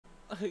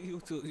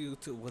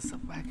YouTube. What's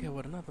up back here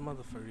with another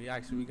motherfucker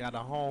reaction? We got a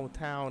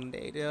hometown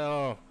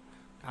native.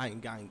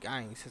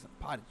 Gang. This is a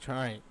potty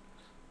train.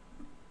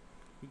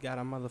 We got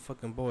our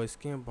motherfucking boy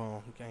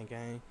Skinbone.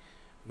 Gang.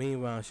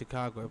 Meanwhile in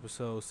Chicago,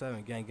 episode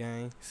 7.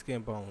 Gang.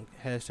 Skinbone.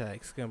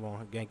 Hashtag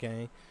Skinbone.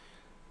 Gang.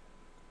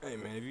 Hey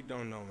man, if you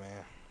don't know,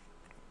 man,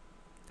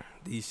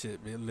 these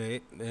shit be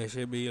lit. That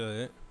shit be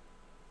lit.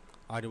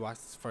 I already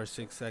watched the first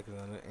 6 seconds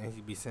of it, and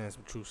he be saying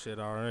some true shit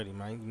already,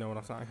 man. You know what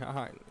I'm saying?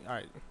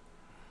 Alright.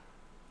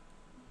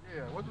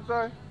 Yeah, what you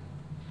say?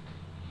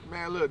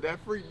 Man, look, that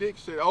free dick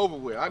shit over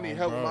with. I need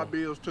help with my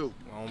bills too.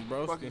 What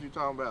the fuck is you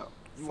talking about?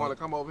 You want to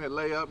come over here and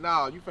lay up?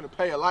 Nah, you finna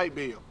pay a light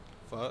bill.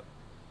 Fuck.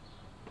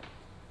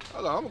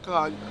 Hold on, I'm gonna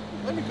call you.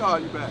 Let me call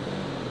you back.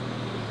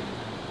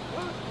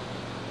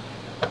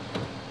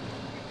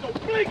 So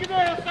blinking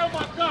ass on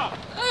my car.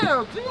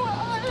 Damn, G,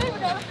 I ain't even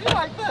gotta be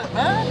like that,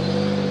 man.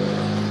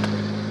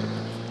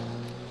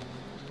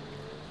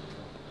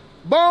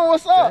 Bone,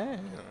 what's up?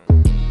 Damn.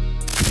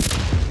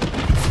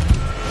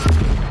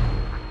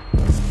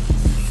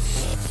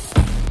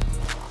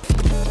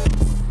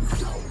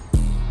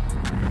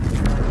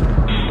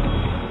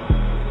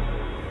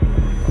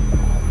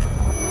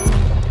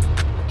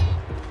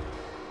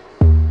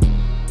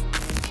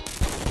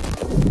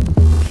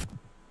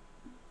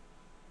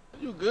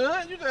 You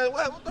good? You just,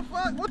 what the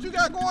fuck? What you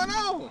got going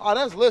on? Oh,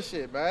 that's little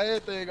shit, man.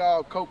 Everything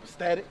all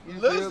copacetic.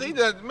 Listen, he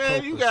just,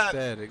 man, you got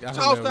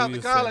tossed out the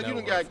car like you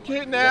done got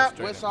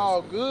kidnapped. It's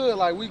all good.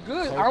 Like, we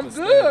good. I'm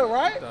good,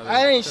 right?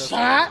 I ain't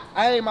shot.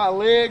 My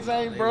legs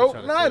ain't broke.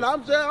 Nothing.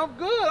 I'm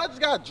good. I just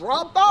got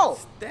dropped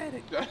off.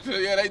 Static.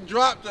 Yeah, they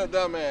dropped your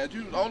dumb ass.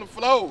 You on the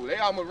floor. They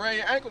almost ran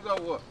your ankles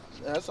over.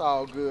 That's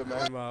all good,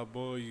 man. My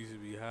boy used to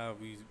be high.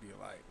 We used to be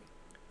like,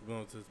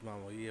 going to his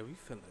mama, yeah, we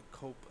feeling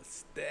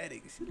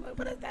copacetic. She's like,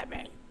 what does that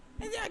mean?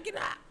 And y'all get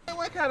out. Hey,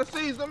 what kind of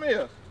seeds them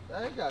is?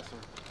 I ain't got some.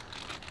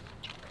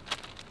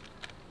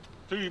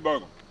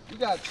 Cheeseburger. You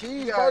got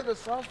cheeseburger,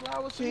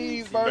 sunflower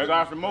cheeseburger. They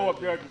got some more up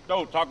there at the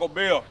store. Taco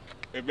Bell.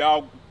 If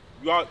y'all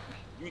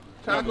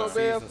Taco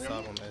Bell.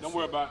 Don't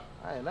worry about it.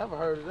 I ain't never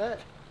heard of that.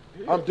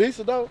 Yeah. I'm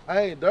decent though.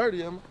 I ain't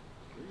dirty, am I?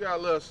 You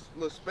got little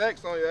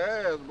specks on your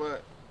ass,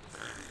 but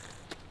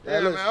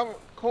yeah, man, I'm a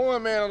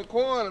corn man on the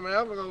corner, man.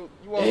 I'm gonna go.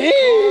 You want a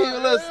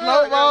little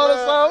snowball or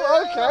something?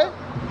 Okay.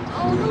 I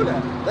don't do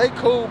that. They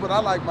cool, but I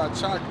like my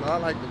chocolate. I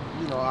like the,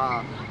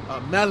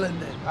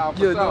 melanin.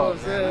 You know what I'm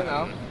saying?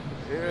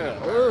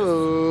 Yeah.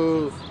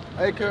 Ooh.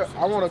 Hey,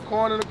 I want a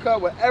corn in the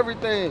cup with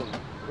everything.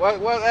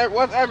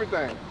 What's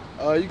everything?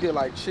 You get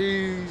like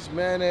cheese,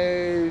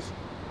 mayonnaise.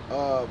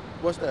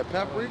 What's that?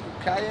 Paprika?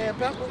 Cayenne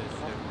pepper?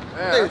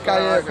 Yeah,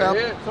 cayenne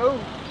pepper too.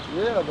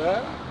 Yeah,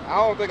 man. I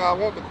don't think I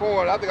want the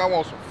corn. I think I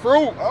want some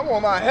fruit. I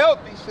want my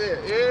healthy shit.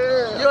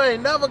 Yeah. You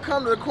ain't never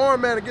come to the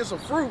corn man to get some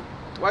fruit.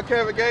 What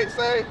Kevin Gates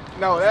say?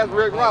 No, that's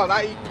Rick Ross.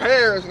 I eat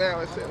pears now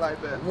and shit like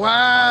that.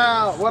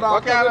 Wow. What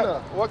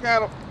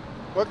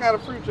kind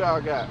of fruit y'all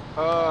got?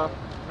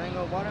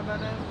 Mango,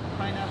 watermelon,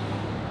 pineapple.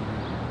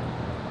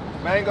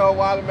 Mango,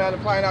 watermelon,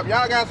 pineapple.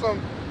 Y'all got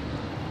some?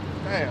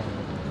 Damn.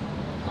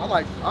 I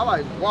like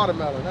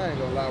watermelon. I ain't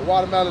gonna lie.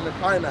 Watermelon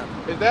and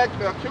pineapple. Is that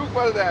cute?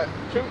 What is that?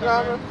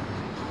 Cucumber?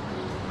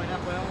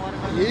 Pineapple and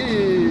watermelon. Yeah.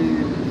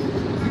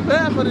 You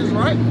bad for this,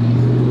 right?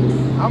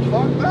 I'm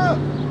fucked up.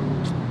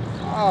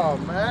 Oh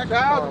man.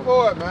 Child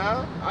support,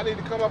 man. I need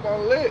to come up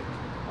on lit.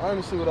 Let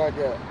me see what I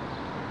got.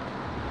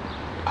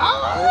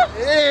 Oh.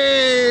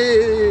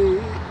 Hey.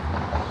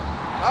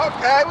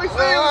 Okay, we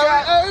see you.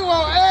 Hey, we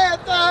want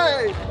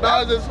everything.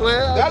 No, just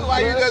playing. That's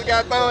why you just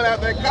got thrown out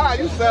that car.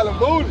 You selling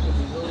booty.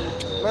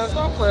 Man,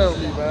 stop playing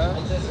with me, man. I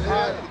need to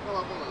come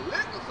up on a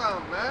lick or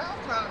something, man. I'm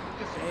trying to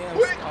get some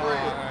quick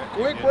bread.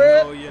 Quick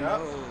bread? You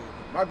know.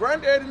 My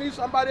granddaddy needs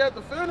somebody at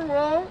the funeral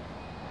home.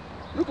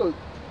 You could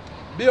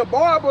be a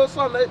barber or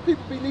something.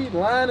 People be needing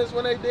liners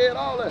when they dead,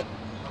 all that.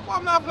 Well,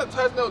 I'm not gonna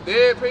touch no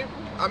dead people.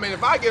 I mean,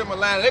 if I get them a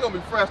liner, they're gonna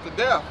be fresh to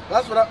death.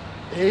 That's what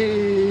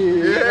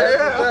Hey,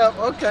 yeah.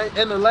 Okay,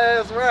 in the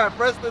last ride.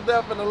 Fresh to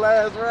death in the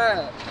last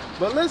ride.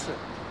 But listen,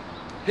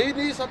 he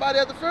needs somebody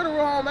at the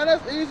funeral home, man.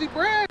 That's easy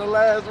bread. The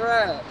last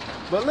ride.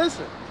 But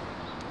listen,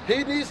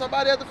 he needs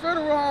somebody at the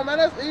funeral home, man.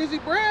 That's easy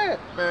bread.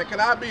 Man, can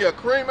I be a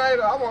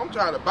cremator? I'm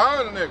trying to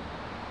burn a nigga.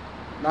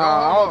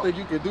 Nah, I don't think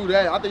you can do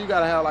that. I think you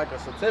gotta have like a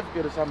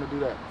certificate or something to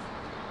do that.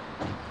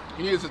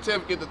 You need a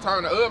certificate to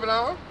turn the oven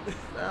on?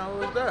 Now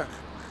what's that?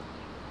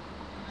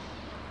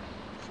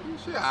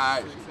 She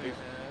alright.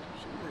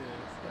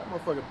 That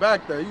motherfucker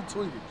back there, you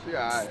tweaking. She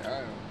alright.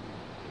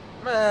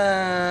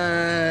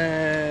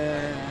 Man.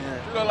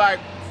 She look like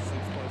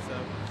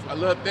a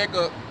little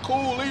thicker,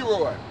 cool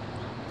Leroy.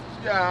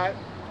 She alright.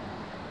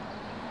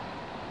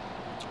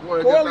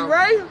 Corley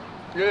Ray?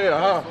 Yeah,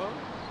 huh?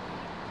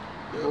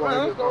 Yeah, man,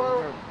 let's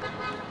go.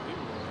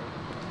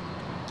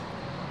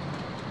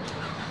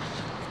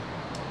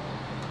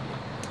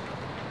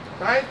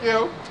 Thank you.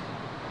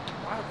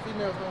 Why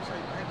females don't say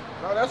thank you?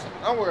 No,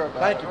 don't worry about it.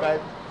 Thank you,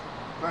 baby.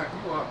 Thank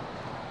you.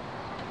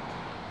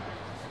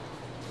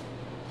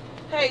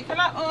 Hey, can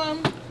I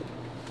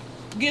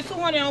Get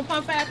 200 on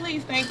pump 5,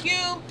 please. Thank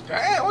you.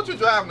 Damn, what you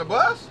driving the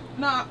bus?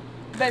 Nah,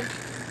 baby.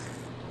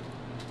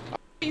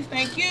 Please,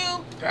 thank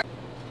you.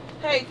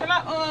 Hey, can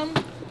I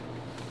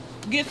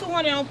get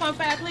 200 on pump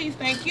 5, please?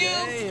 Thank you.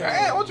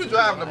 Damn, what you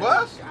driving the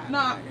bus?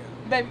 Nah,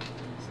 baby.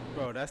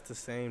 Bro, that's the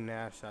same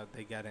nav shot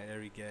they got in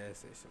every gas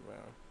station, bro.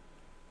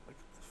 Like,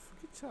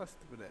 get y'all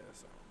stupid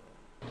ass on,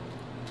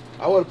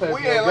 bro. I would have paid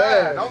for your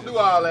gas. Don't do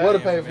all that. Would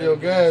have paid for your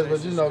gas,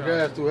 but you know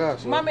gas too high.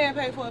 So. My man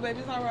paid for it, baby.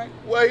 It's all right.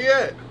 Where you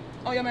at?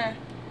 Oh, your man.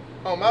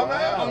 Oh, my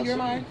man? Oh, your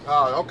man.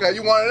 Oh, okay.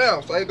 You one of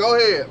them. So go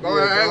ahead. Go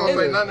ahead. I ain't gonna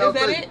say nothing else.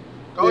 Is that it?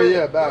 Go ahead.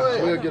 Yeah,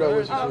 bye. We'll get over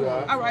with you.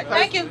 All right.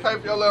 Thank you. Pay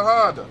for your little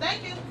Honda.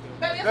 Thank you.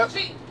 Baby, that's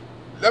cheap.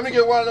 Let me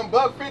get one of them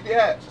 $1.50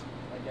 hats.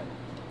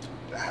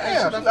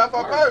 Damn, she left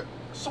her purse.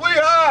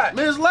 Sweetheart.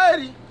 Miss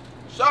Lady.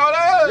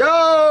 Shawty.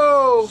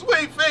 Yo.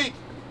 Sweet feet.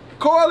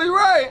 Corley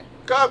Ray.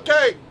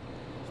 Cupcake.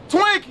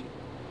 Twinkie.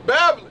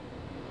 Beverly.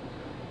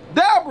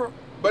 Deborah.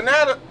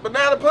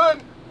 Banana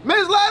pudding.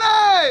 Miss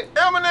Lady.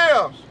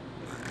 M&M's.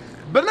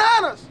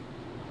 Bananas.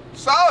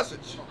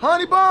 Sausage.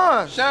 Honey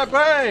buns.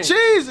 Champagne.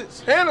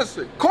 Cheeses.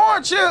 Hennessy.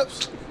 Corn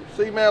chips.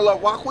 See, man, look,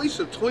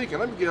 Waquisha tweaking.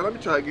 Let me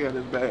try to get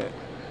this bag.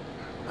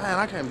 Man,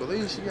 I can't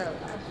believe she got it.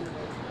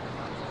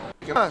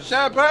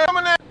 Champagne.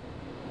 M&M's.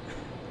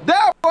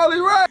 Deborah.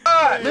 Corley Ray.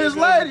 Miss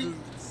Lady.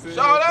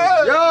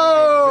 Shawty.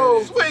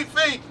 Yo. Sweet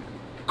feet.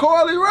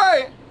 Corley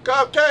Ray.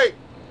 Cupcake.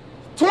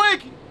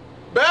 Twinkie.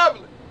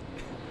 Beverly.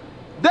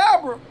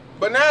 Deborah.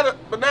 Banana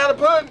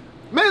pudding.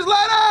 Miss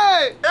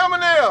Lady.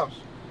 M&M's.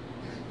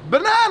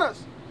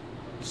 Bananas.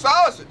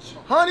 Sausage.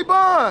 Honey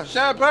buns.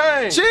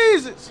 Champagne.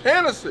 Cheeses.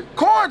 Hennessy.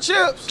 Corn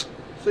chips.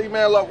 See,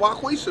 man, look,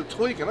 Waquisha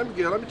tweaking. Let me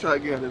try to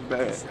get this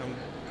bag.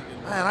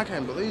 Man, I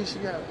can't believe she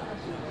got it.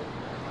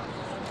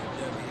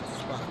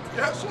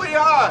 Yeah,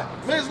 sweetheart.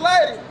 Miss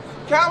Lady.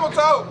 Camel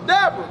toe.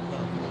 Deborah.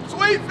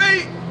 Sweet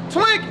feet.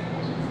 Twinkie.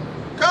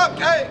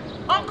 Cupcake.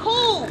 I'm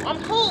cool. I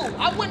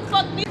wouldn't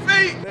fuck me.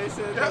 Feet.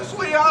 Yeah,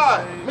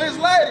 sweetheart. Miss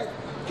Lady.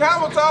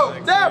 Camel toe.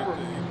 Deborah.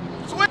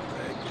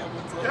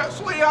 Yeah,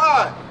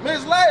 sweetheart.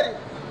 Miss Lady.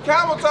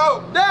 Camel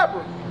toe.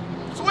 Deborah.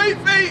 Sweet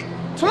feet.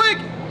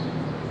 Twinkie.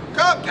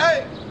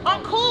 Cupcake.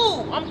 I'm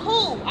cool.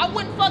 I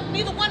wouldn't fuck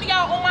neither one of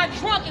y'all on my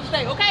drunken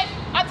day, okay?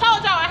 I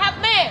told y'all I have a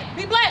man.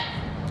 Be black.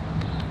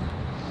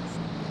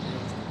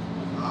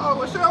 Oh,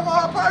 well, she don't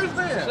want her purse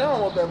then. She don't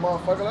want that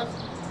motherfucker. That's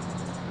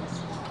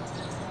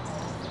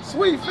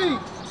sweet feet.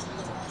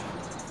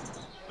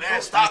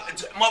 Man, stop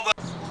it, mother.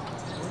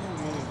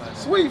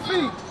 Sweet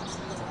feet.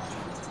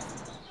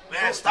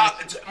 Man, stop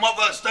it,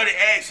 mother. Study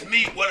asking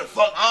me where the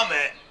fuck I'm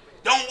at.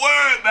 Don't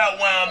worry about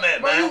where I'm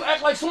at, bro, man. you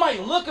act like somebody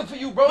looking for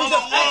you, bro. Mother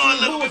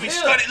was looking for me,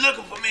 study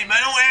looking for me, man.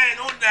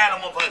 Don't doubt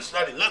him motherfucker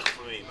study looking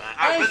for me, man.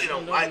 I really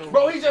don't like it.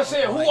 Bro, he just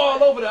said who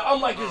all over there. I'm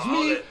like, it's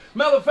me,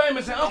 Mellow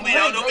Famous, and Uncle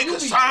Hank, Don't be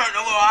concerned.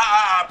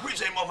 I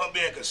appreciate motherfucker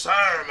being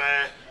concerned,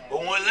 man.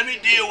 But let me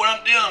deal with what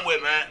I'm dealing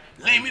with, man.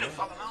 Leave me the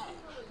fuck alone.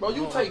 Bro,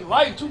 you take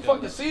life too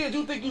fucking serious.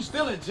 You think you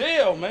still in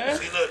jail, man.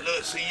 See, look,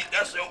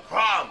 that's your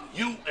problem.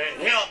 You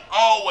and him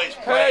always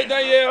playing. Hey,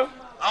 Danielle.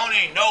 I don't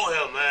even know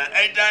him, man.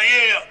 Hey,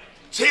 Danielle,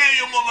 tell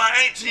your mother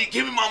auntie,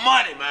 give me my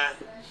money, man.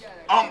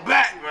 I'm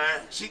back,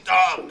 man. She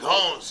thought I'm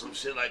gone, some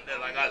shit like that,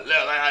 like I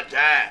left, like I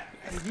died.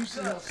 Hey, you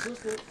see her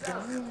sister,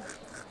 Danielle?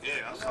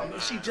 Yeah, I saw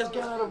that. She just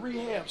got out of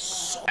rehab.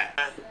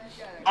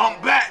 I'm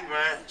back,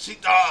 man. She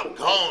thought I'm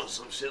gone,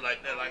 some shit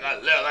like that, like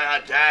I left, like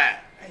I died.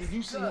 Hey,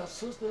 you see her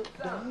sister,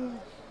 Danielle?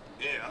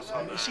 Yeah, I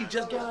saw that. She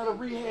just got out of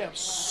rehab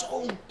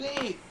so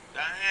big.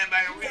 Diane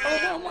back in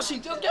rehab. Oh, no, she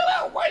just got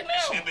out right now.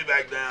 She'll be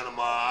back down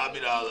tomorrow. I'll be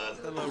all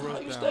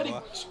that. You steady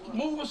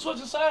moving,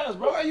 switching sides,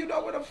 bro. Boy, you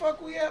know where the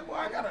fuck we at, boy?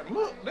 I gotta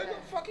look. Nigga,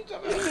 fuck you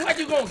talking about? Like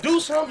you gonna do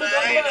something?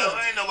 Man, ain't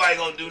nobody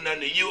gonna do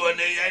nothing to you, or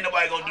ain't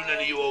nobody gonna do nothing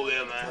to you over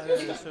there, man.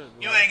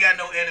 You ain't got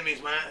no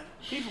enemies, man.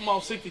 He from on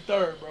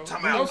 63rd, bro.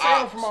 Talking about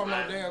ops, from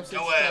no damn 63rd.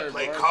 Your ass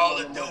play Call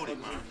of Duty,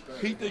 man.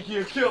 He think he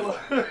a killer.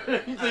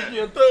 He think he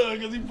a thug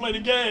because he play the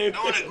game.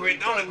 Don't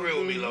agree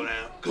with me, low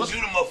down. Cause you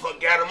the motherfucker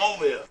got him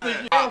over here.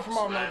 I'm from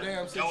on no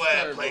damn 63rd. Your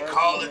ass play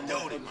Call of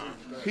Duty, man.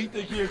 He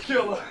think he a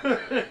killer.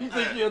 He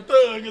think he a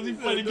thug because he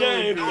play the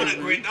game. Don't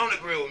agree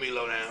with me,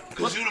 low down.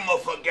 Cause you the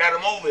motherfucker got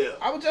him over here.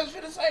 I was just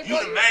finna say, you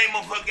the main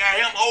motherfucker got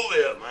him over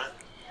here, man.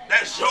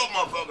 That's your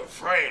motherfucking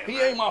friend. He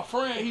ain't my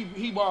friend.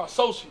 He my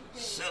associate.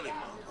 Silly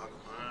motherfucker,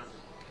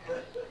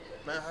 man.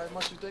 Man, how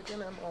much you think in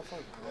that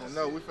motherfucker? I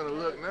know, we finna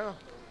look now.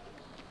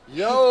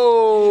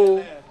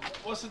 Yo!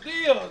 What's the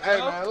deal, Hey,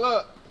 man,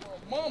 look. Oh,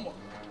 mama.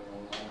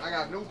 I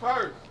got a new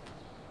purse.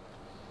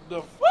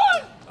 The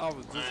fuck? I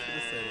was just gonna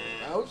say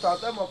that. Man, who thought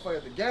that motherfucker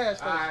at the gas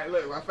station? Alright,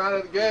 look, I found it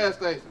at the gas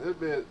station. This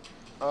bit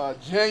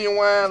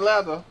genuine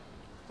leather.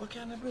 What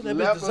kind of bit?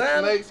 Leather,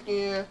 snake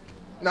skin.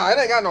 No, it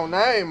ain't got no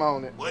name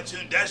on it.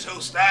 That's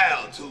your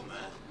style, too,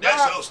 man.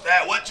 That's your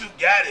style. What you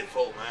got it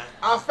for, man?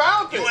 I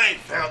found it. You ain't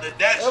found it.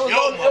 That's your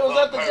motherfucker. It was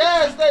at the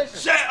gas station.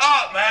 Shut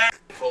up, man.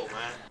 For,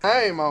 man.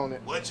 Name on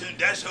it.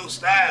 That's your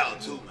style,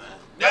 too, man.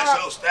 That's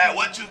your style.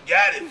 What you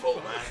got it for,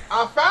 man?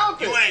 I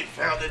found it. You ain't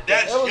found it.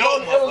 That's your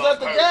motherfucker. It was at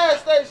the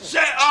gas station.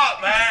 Shut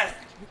up, man.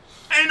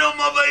 Ain't no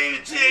motherfucker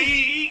even tell you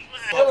eat,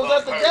 man. It was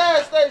at the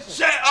gas station.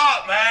 Shut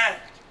up, man.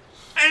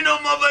 Ain't no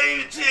motherfucker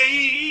even tell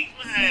you eat,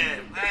 man.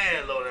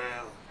 Man, low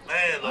down.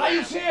 Man, low down. How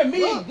you saying me?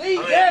 These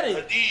daddy.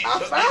 These, I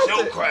this found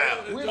your it. crowd.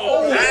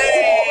 Oh,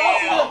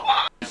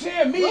 Damn.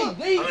 saying me?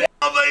 These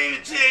Motherfucker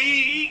even tell you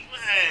eat,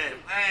 man.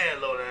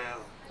 Man, low down.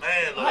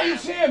 Man, low down. How you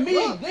saying me?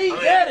 These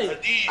daddy.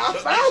 These, I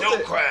this found your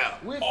it. crowd.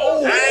 We Damn.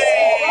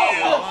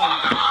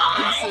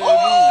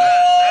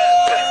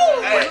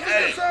 Hey.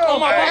 Oh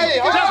my God. Hey,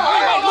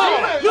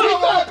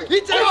 he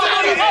just said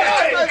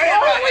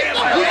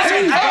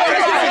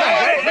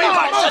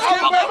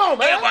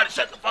Everybody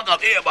shut the fuck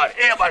up.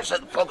 Everybody shut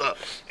the fuck up.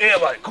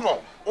 Everybody, come on.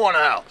 On the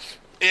house.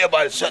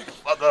 Everybody shut the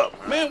fuck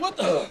up. Man, what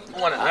the?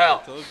 On the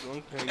house.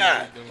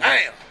 God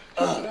damn.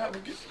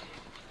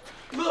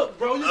 Look,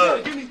 bro, you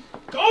gotta give me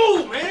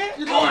gold, man.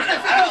 You know,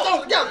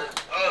 together.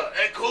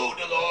 Hey, cool,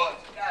 the Lord.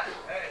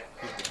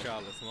 Call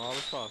as small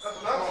as possible.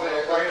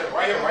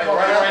 Right here.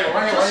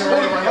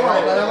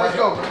 Let's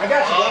go. I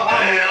got you, bro.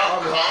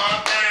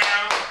 Calm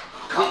down.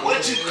 Come what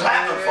you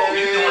clapping for?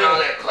 You doing all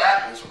that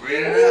clapping?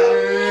 Spread it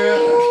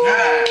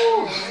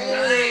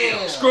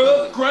out.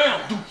 Scrub the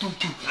ground.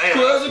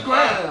 Scrub the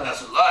ground.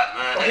 That's a lot,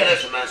 man. Hey,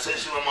 listen, man.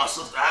 Since you in my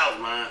sister's house,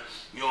 man,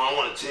 you know, I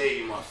want to tell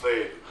you my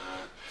favorite,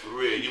 man. For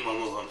real, you my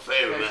motherfucking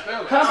favorite, man.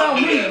 How about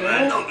Don't do me, that,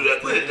 man? Don't do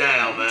that. Put it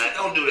down, man.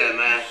 Don't do that,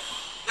 man.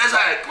 That's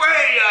how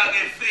great y'all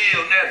can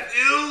feel,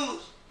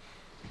 nephews.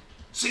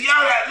 See,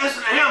 y'all gotta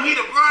listen to him. He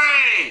the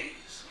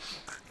brains.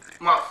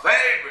 My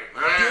favorite,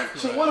 man.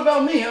 So what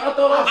about me? I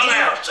thought I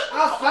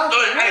found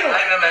Hey,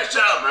 man,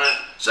 shut up, man.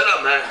 Shut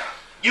up, man.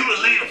 You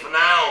the leader from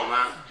now on,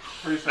 man.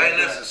 Hey,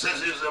 listen,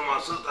 since you was in my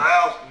sister's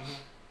house,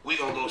 we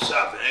gonna go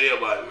shopping,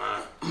 everybody,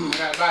 man.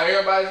 Buy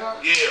everybody's house?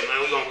 Yeah, man,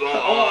 we gonna go. I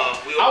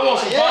want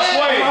some bus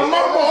waves.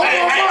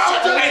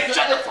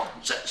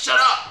 Shut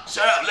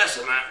up.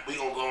 Listen, man, we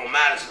gonna go on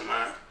Madison,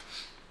 man.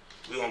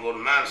 We gonna go to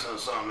Madison or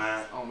something,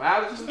 man. On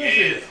Madison?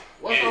 Yeah.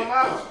 What's on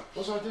Madison?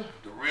 What's right there?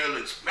 The real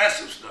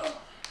expensive stuff.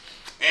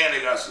 And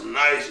they got some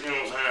nice, you know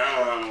what I'm saying? I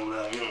don't know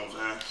that, you know what I'm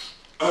saying?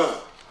 I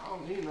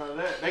don't need none of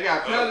that. They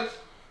got pellets?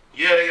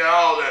 Yeah, they got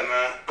all that,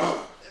 man.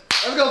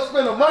 Let's go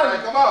spend the money.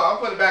 Come on, I'm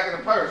putting it back in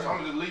the purse. I'm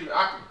gonna just leave it.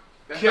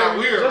 That's not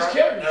weird, Just right?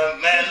 carry it.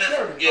 Man,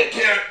 listen. Yeah,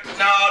 carry.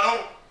 No,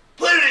 don't.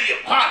 Put it in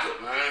your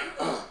pocket, man.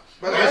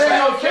 But There ain't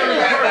no carry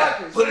in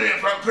Put it in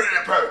purse. Put it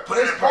in purse. Put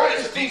it in purse.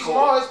 It's a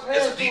decoy.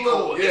 It's a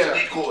decoy. It's a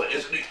decoy.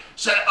 It's a decoy.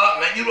 Shut up,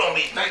 man. You don't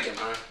be thinking,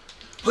 man.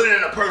 Put it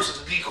in a purse.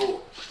 It's a decoy.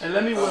 And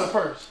let me wear the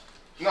purse.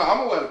 No, I'm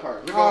gonna wear the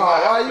purse.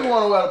 Why you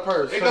want to wear the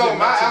purse? It goes with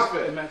my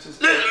outfit. It matches.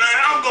 Listen, man.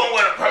 I'm gonna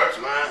wear the purse,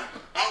 man.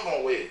 I'm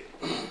gonna wear it.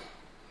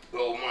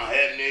 Go with my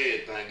hat and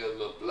everything. Got a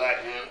little black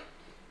hand.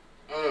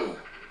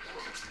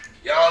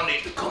 Y'all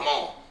need to come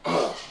on.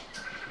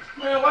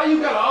 Man, why you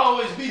gotta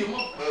always be the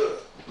motherfucker?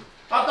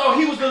 I thought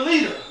he was the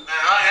leader.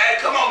 Hey,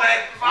 come on,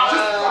 man.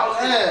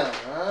 Damn,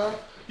 man.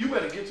 You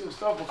better get your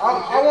stuff before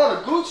I want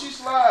a Gucci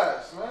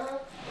slides, man.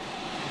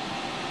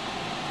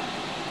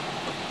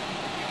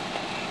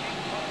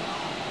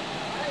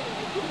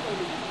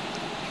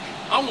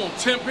 I want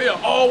 10 pair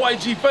of all white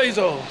G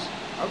Bezos.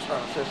 I'm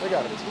trying to say they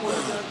got a 20.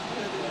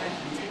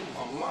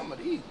 Oh, mama,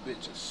 these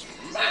bitches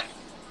smack.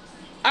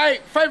 Hey,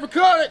 favorite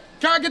cut,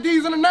 can I get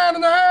these in a 9.5? No,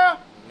 bro.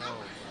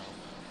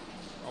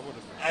 I would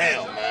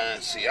have Damn,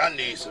 man. See, I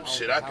need some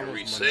shit I can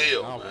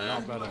resell,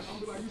 man. better.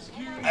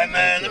 Hey,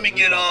 man, let me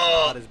get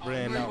All this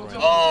brand out right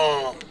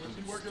now.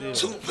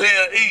 2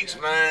 pair each,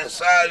 man.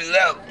 Size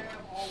 11.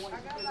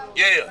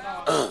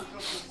 Yeah.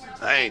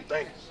 I ain't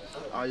thinking.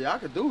 Oh, yeah, I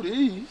could do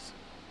these.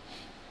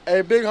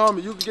 Hey, big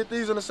homie, you can get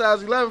these in a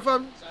size 11 for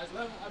me? Size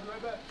 11, I'll be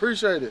right back.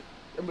 Appreciate it.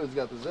 Them bitches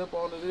got the zip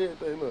on it and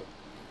everything, look.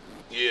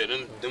 Yeah,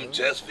 them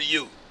just for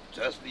you.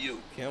 Just for you.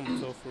 Kim,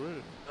 so for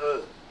real.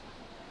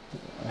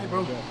 Hey,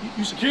 bro,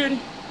 you security?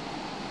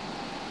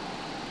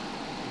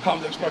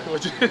 I'm just fucking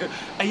with you.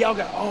 Hey, y'all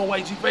got all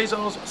white G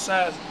Bezos,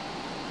 size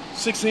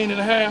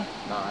 16.5?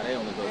 Nah, they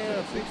only go Yeah,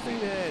 to 16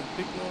 ass,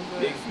 big nose ass,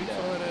 big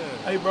forehead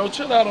ass. Hey, bro,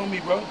 chill out on me,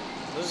 bro.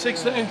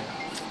 16.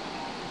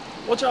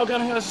 What y'all got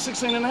in here that's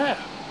 16.5?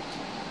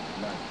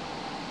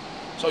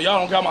 So y'all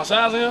don't got my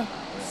size in here?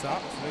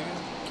 Socks,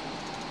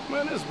 nigga.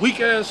 Man, this weak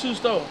ass shoe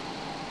store.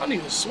 I need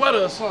a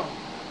sweater or something.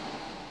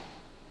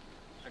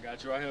 I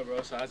got you right here,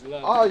 bro. Size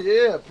 11. Oh,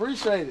 yeah,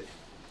 appreciate it.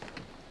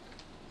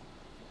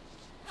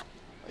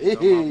 Hey.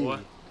 my boy.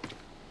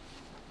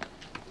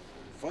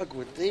 Fuck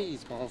with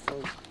these,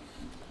 motherfuckers.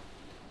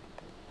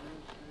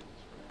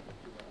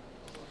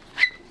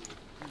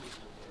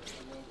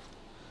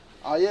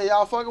 Oh, yeah,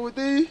 y'all fucking with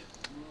these?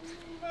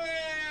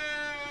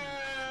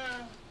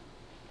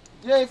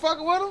 You ain't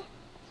fucking with them?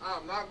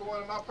 I'm not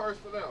going in my purse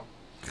for them.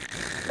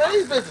 Man,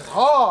 these bitches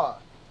hard.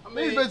 I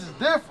mean, These bitches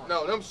different.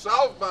 No, them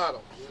soft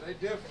bottoms. Yeah, they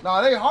different.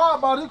 Nah, they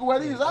hard, but you can wear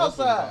these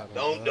outside.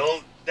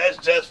 Don't. That's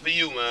just for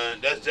you, man.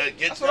 That's just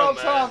get That's them, what I'm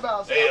man. talking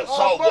about. They a Oh,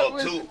 soft fuck buck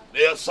with too. you.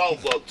 They a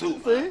soft buck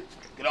too. See? Man.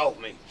 Get off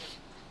me.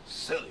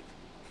 Silly.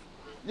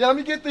 Yeah, let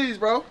me get these,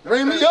 bro.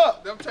 Bring me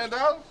up. Them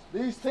 $10?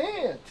 These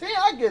 10. 10,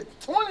 I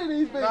get 20 of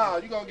these bitches. Nah,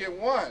 you gonna get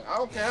one. I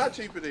don't care how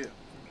cheap it is.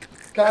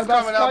 That's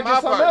coming out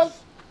my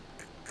purse.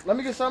 Let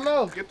me get something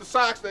else. Get the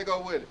socks that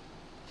go with it.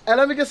 And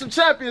let me get some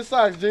champion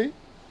socks, G.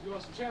 You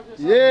want some champion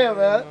socks? Yeah,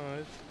 man.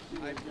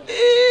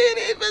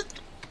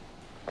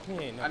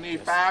 I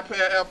need 5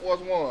 pair of Air Force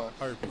Ones.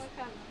 Purpose. What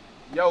color?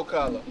 Your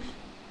color.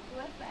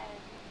 What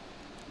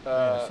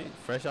size? She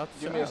fresh out the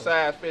Give me a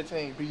size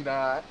 15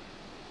 B9.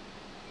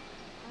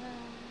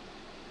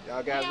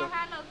 Y'all got We it. don't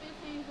have no 15s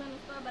in the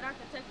store, but I can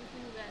check and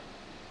see who got it.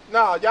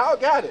 No, y'all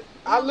got it.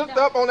 I looked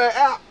up on that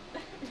app.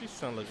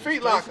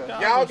 Feet Locker.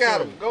 Y'all got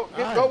them. Go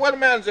where the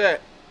manager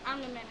at? I'm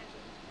the manager.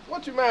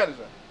 What you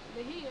managing?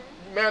 The here.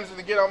 You managing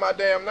to get on my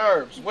damn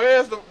nerves.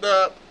 Where's the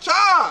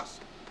Charles?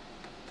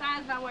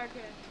 Size don't work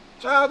here.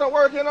 Charles don't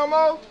work here no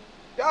more?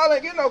 Y'all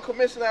ain't getting no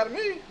commission out of me.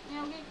 You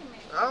don't get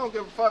commission. I don't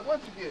give a fuck what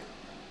you get.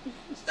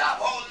 Stop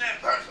holding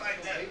that purse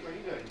like that.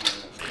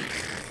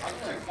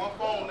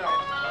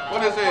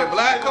 What is it,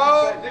 black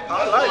card?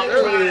 I like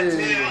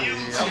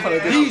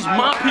it. These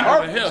my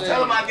people in here.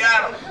 Tell him I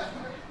got him.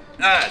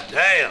 God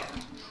damn.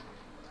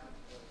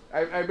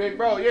 Hey, big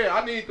bro, yeah,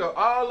 I need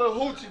all the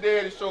hoochie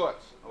daddy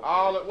shorts. Okay.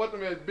 All the, what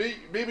them is,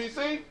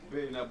 BBC?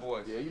 Big that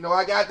boy. Yeah, you know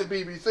I got the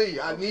BBC.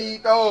 I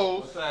need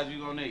those. What size you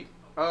gonna need?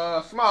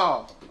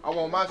 Small. I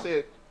want my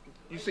set.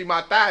 You see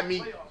my thigh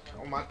meat.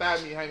 On my thigh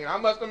meat hanging. How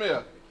much them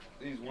is?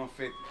 These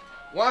 150.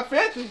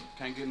 150?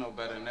 Can't get no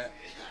better than that.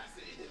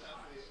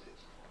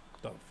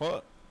 The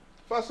fuck?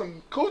 For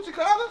some coochie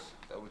colors?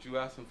 That's what you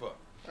asking for.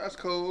 That's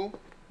cool.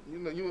 You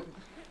know, you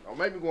don't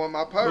make me go in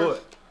my purse.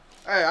 Good.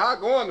 Hey, I'll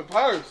go in the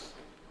purse.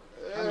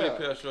 Yeah. How many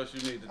pair of shorts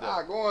you need today?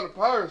 I'll go in the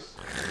purse.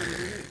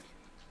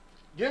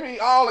 Give me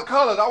all the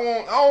colors. I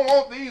don't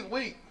want these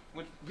weak.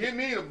 Give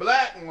me the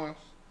black ones.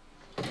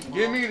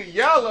 Give me the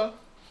yellow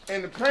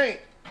and the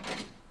pink.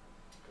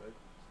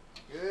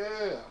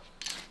 Yeah.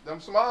 Them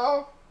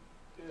small?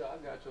 Yeah, I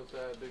got your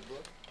size, big bro.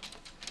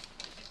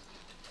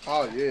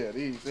 Oh yeah,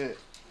 these it.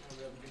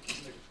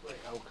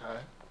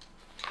 Okay.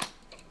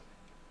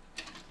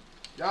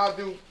 Y'all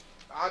do,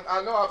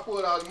 I know I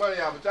pulled all the money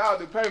out, but y'all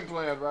do payment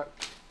plans, right?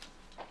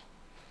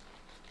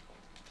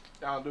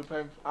 Y'all do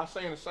payment, I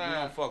seen the sign. We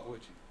don't fuck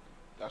with you.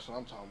 That's what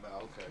I'm talking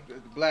about, okay.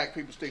 The black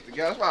people stick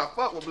together. That's why I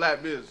fuck with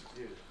black business.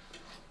 Yeah.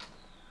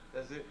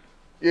 That's it?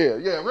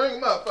 Yeah, ring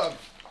them up for me.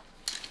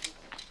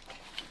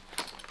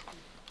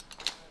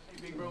 Hey,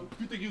 big bro,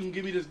 you think you can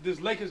give me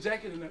this Lakers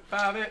jacket and that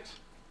 5X? Man,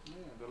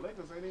 the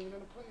Lakers ain't even in the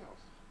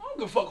playoffs. I don't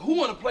give a fuck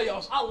who in the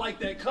playoffs. I like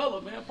that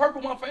color, man.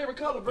 Purple my favorite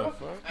color, bro.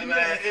 Hey,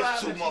 man,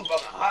 it's too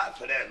motherfucking hot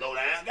for that low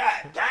down.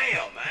 God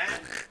damn, man.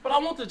 But I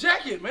want the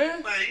jacket,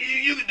 man. Man,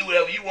 you can do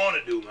whatever you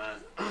want to do,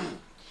 man.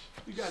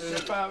 You got it in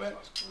 5X?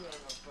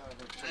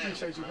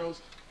 Appreciate you,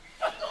 bros.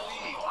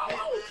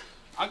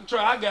 I can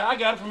try. I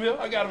got it from here.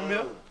 I got it from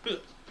here.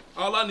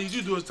 All I need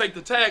you to do is take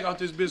the tag off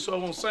this bitch so it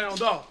won't sound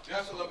off.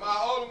 That's a Lamar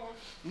Odom one?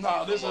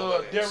 Nah, this is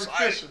Derek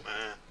Fisher.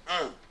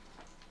 Man.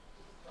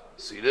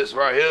 See, this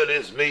right here,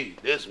 this me.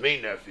 This me,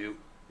 nephew.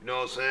 You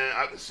know what I'm saying?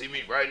 I can see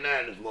me right now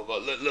in this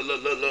motherfucker.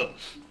 Look.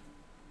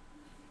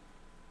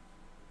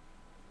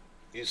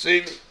 You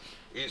see me?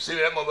 You see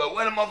that motherfucker?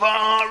 Where the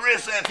motherfucker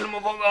wrist at to the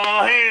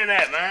motherfucker hand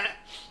at, man?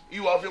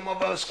 You off your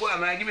motherfucker square,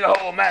 man. Give me the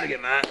whole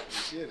mannequin, man.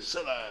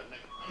 Sit down,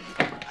 nigga.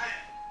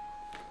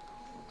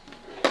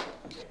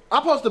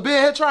 I'm supposed to be in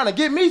here trying to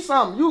get me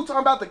something. You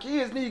talking about the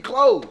kids need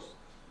clothes.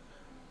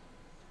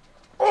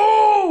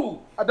 Ooh!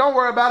 Don't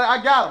worry about it.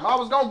 I got them. I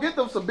was going to get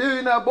them some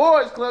Billionaire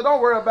Boys Club.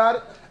 Don't worry about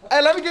it.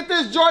 Hey, let me get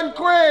this Jordan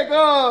Craig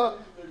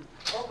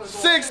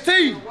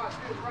 6T. Man,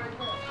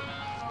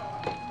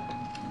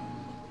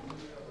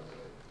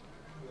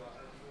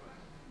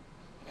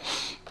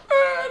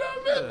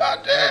 I miss my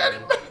daddy.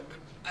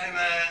 Hey,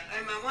 man,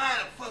 why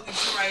the fuck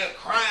is you right here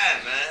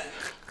crying, man?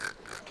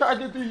 Can I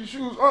get these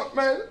shoes up,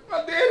 man?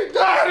 My daddy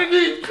died in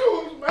these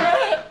shoes,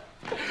 man.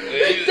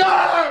 He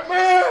died,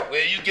 man.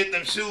 When you get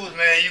them shoes,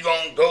 man, you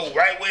gonna go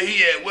right where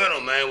he at with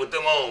them, man, with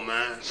them on,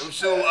 man. Them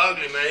shoes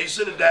ugly, man. He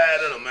should have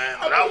died in them, man.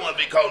 But I want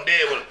to be caught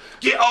dead with them.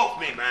 Get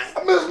off me, man.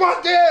 I miss my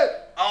dad.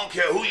 I don't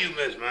care who you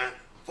miss, man.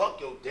 Fuck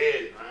your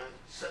daddy, man.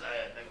 Sit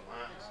that nigga,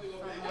 man.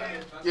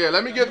 Yeah,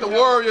 let me get the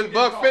Warriors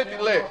 $150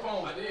 leg.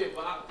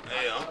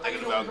 Hey, I'm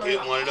thinking about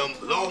getting one of them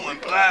blue and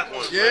black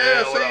ones, Yeah,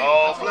 man, see, with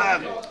all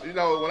black ones. You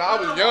know, when I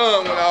was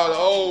young, when all the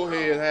old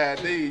heads had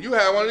these, you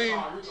had one of these?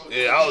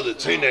 Yeah, I was a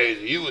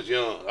teenager. You was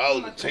young. I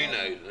was a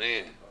teenager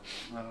then.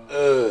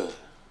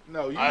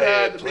 No, you I had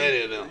had to plenty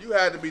be, of them. You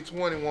had to be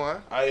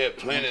 21. I had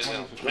plenty of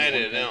them.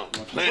 Plenty of them.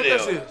 Plenty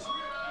of them.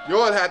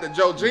 Yours had the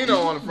Joe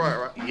Gino on the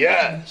front, right?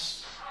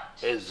 Yes,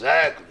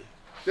 exactly.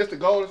 This the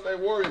Golden State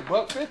Warriors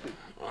 $150.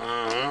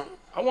 Uh-huh.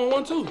 I want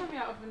one too.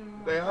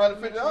 They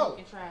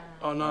 $150.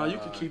 Oh no, you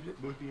can keep it.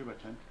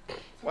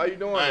 Why you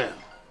doing that?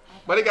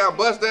 But they got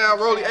bust down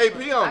Rolly AP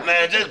on it.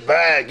 Man, just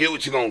buy it. Get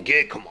what you gonna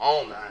get. Come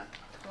on, man.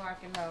 So I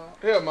can know.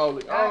 Here,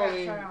 Molly. I don't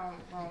even.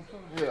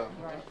 Yeah.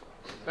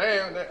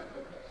 Damn, they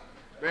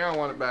don't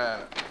want it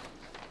bad.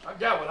 I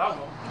got what I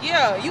want.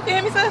 Yeah, you can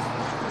hear me, sis?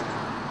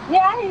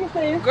 Yeah, I hear you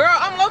saying. Girl,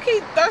 I'm low-key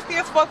thirsty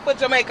as fuck for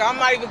Jamaica. I'm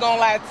not even gonna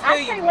lie to you.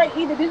 I can't wait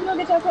either. Did you go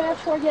get your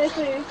passport yet,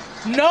 sis?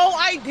 No,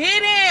 I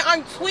didn't.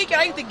 I'm tweaking.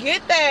 I need to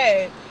get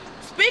that.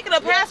 Speaking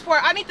of passport,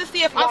 I need to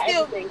see if I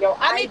still. Your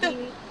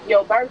ID,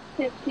 your birth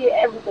certificate,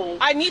 everything.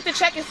 I need to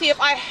check and see if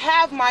I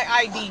have my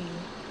ID.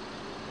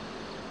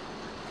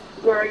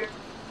 Girl, you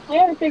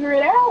have to figure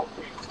it out.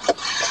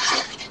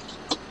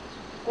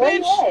 Where you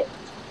at?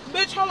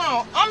 Bitch, hold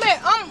on.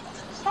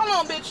 Hold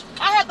on, bitch.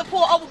 I had to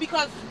pull over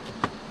because.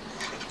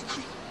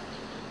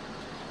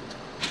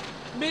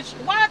 Bitch,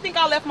 why I think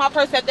I left my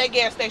purse at that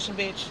gas station,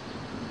 bitch?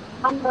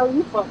 I know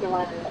you fucking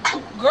lying.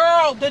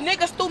 Girl, the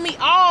niggas threw me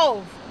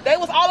off. They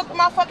was all up in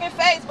my fucking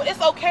face, but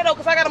it's okay though,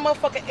 cause I got a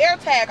motherfucking air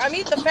tag. I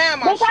need to find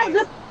my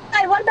shit.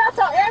 Hey, what about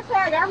your air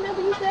tag? I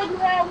remember you said you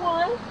had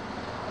one.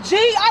 Gee,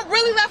 I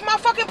really left my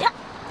fucking purse.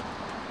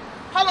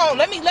 Hold on,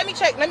 let me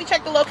check. Let me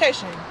check the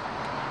location.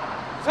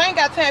 Cause I ain't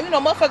got time. You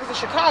know, motherfuckers in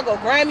Chicago,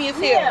 grimy as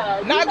hell.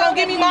 Yeah, Not gonna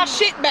give me my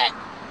shit back.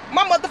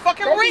 My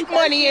motherfucking rent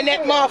money in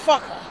that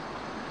motherfucker.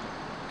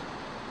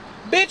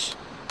 Bitch,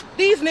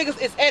 these niggas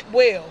is at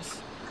Wells.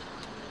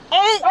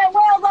 On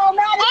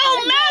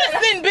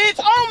Madison, bitch.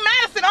 On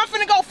Madison. I'm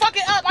finna go fuck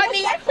it up. I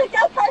need.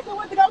 Your person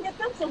went to go get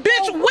them some.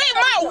 Bitch, with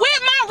my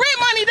rent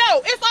money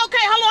though. It's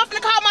okay. Hold on, I'm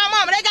finna call my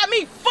mama. They got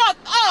me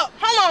fucked up.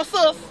 Hold on,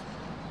 sis.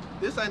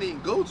 This ain't even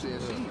Gucci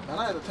and shit. Man, I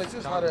had to take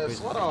this hot ass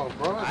sweat off,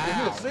 bro.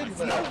 Wow. City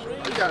lamp.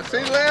 You got a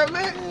city lamp,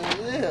 man?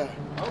 Yeah.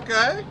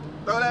 Okay.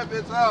 Throw that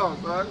bitch on,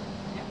 son.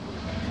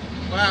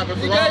 What happened?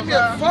 He gave me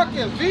a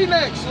fucking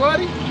V-neck,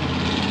 slutty.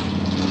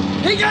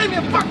 He gave me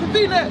a fucking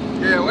V-neck.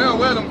 Yeah, we don't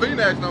wear them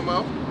V-necks no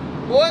more.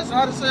 Boys,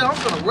 I just said I'm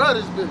gonna run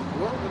this bitch,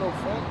 bro. You know,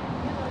 fun.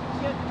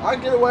 I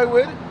get away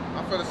with it.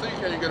 I'm finna see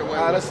can you get away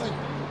Alright, with let's it. see.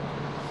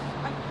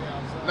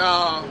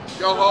 Nah,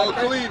 your whole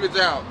cleavage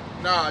out.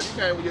 Nah, you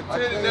can't with your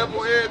titty,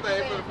 nipple,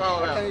 everything finna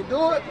fall out. I can't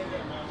do it.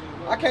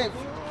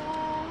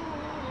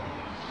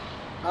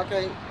 I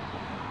can't.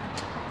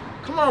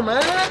 Come on,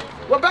 man.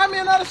 Well, buy me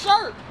another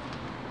shirt.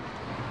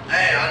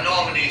 Hey, I know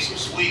I'm gonna need some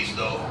sweets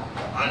though.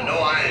 I know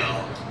I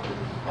am.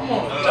 I'm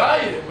on a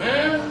diet,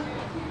 man.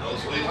 No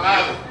sweets.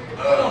 I'm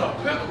on a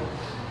pickle.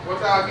 What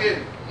y'all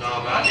getting? No,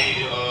 man, I need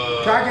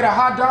Can I get a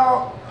hot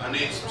dog? I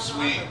need some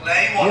sweet.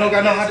 You don't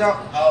got no hot dog?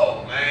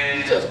 Oh man.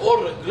 You just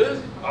ordered a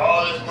glizzy.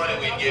 All this money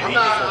we get. I'm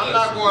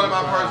not going to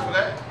my purse for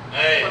that.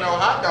 Hey. For no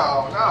hot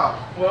dog, no.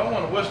 Well, I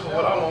want to whisper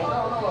what I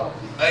want.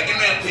 Hey, give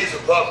me a piece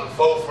of puff and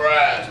 4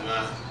 fries,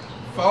 man.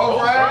 4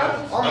 fries?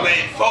 I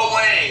mean, 4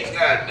 wings.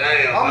 God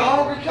damn. I'm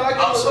hungry. Can I get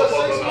I'm so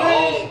fucking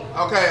hungry.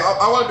 Okay,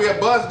 I want to be a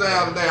buzz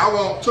down today. I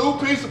want 2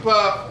 pieces of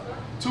puff.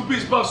 2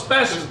 piece puff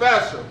special.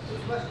 Special.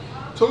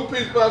 2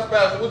 pieces puff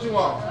special. What you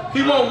want?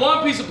 He want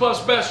 1 piece of puff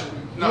special.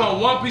 No. You want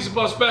 1 piece of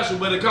puff special,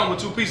 but it come with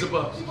 2 pieces of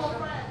puffs.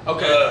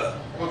 Okay.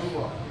 What you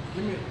want?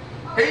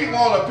 He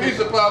want a piece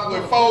of puff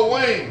with 4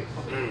 wings.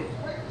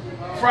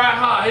 Fried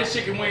hard. His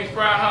chicken wings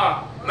fried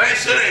hard. Make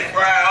sure they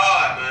fry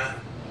hard, man.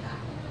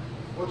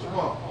 What you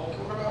want?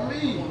 What about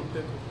me?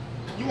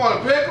 You want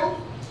a pickle?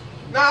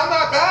 Nah, I'm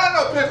not buying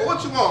no pickle.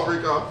 What you want,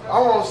 Rico? I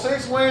want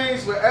 6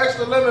 wings with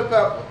extra lemon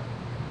pepper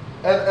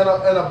and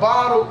a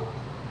bottle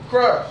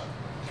crush.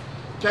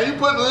 Can you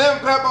put the lemon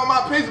pepper on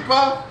my piece of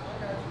puff?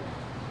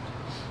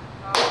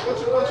 What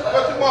you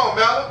want,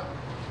 Mella?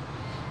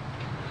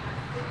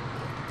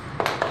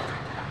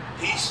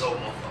 He's so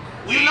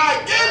motherfucking weak. You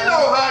not getting no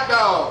hot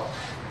dog.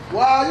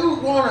 Wow, you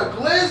want a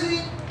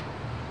glizzy?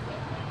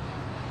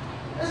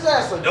 His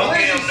ass a Don't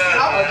glizzy. give him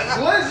nothing, man.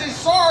 Glizzy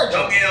sergeant.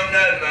 Don't give him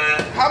nothing,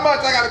 man. How much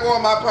I gotta go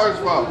in my purse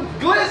for?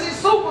 Glizzy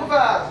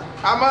supervisor.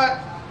 How much?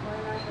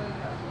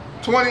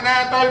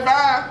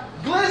 $29.35.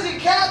 Glizzy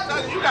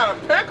captain. You got a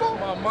pickle?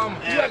 My mama.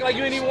 You act like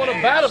you ain't even want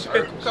to buy the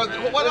pickle. Cause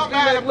what I'm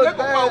buying a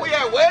pickle for? We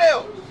at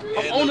Wells.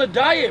 I'm on a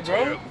diet,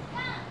 bro.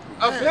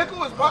 A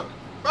pickle is what?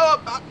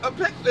 Bro,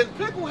 is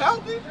pickle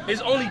healthy?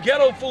 It's only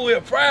ghetto food here,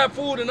 fried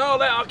food and all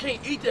that. I can't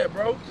eat that,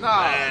 bro.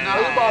 Nah,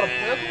 you bought a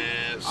pickle.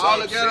 All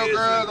the ghetto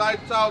girls I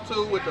talk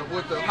to with the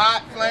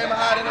hot, flaming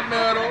hot in the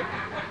middle.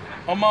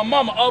 On my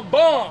mama, a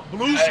bomb,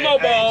 blue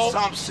snowball,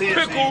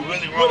 pickle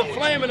really wrong with a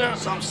flame in it.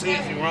 Something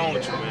seriously wrong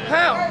with you, man.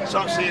 How?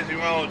 Something seriously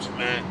wrong with you,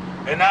 man.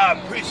 And I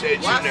appreciate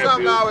you, Why nephew.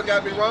 something always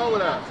gotta be wrong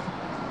with us?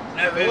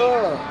 Nephew.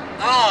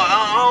 I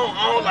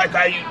don't like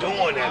how you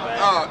doing that, man.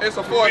 Oh, it's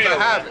a force of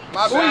habit.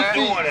 My bad.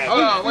 Doing that, Hold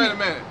man. on, wait a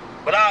minute.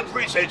 But I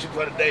appreciate you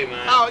for the day,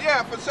 man. Oh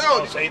yeah, for You know what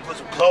sure. I'm saying? You put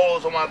some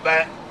clothes on my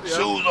back, Yeah.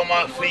 shoes on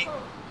my feet.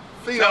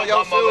 Feet Felt on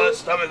your my mother, shoes.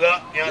 stomach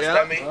up. You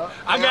understand me?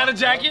 I got a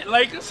jacket,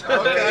 Lakers.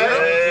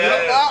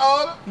 Okay. I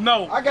order.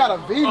 No. I got a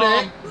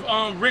V-neck.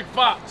 Rick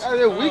Fox. That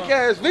is a weak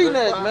ass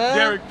V-neck, man.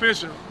 Derek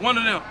Fisher. One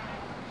of them.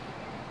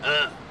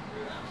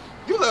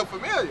 You look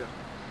familiar.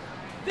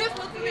 This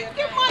was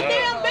get my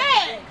damn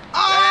bag.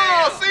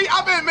 Oh, see,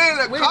 I've been meaning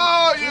to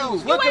call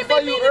you. Looking for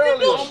you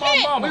earlier.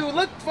 mama. We were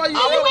looking for you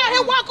Oh, you out earlier.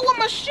 here walking with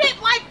my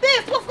shit like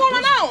this. What's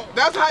going on?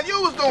 That's how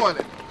you was doing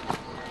it.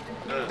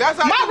 That's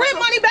how My you was rent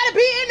money better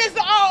be in this.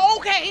 Oh,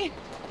 okay.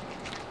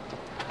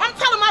 I'm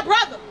telling my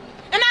brother.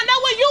 And I know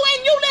where you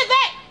and you live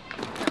at.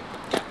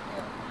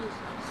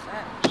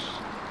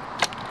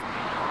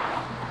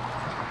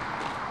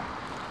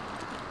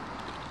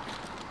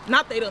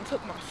 Not they done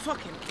took my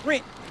fucking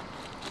rent.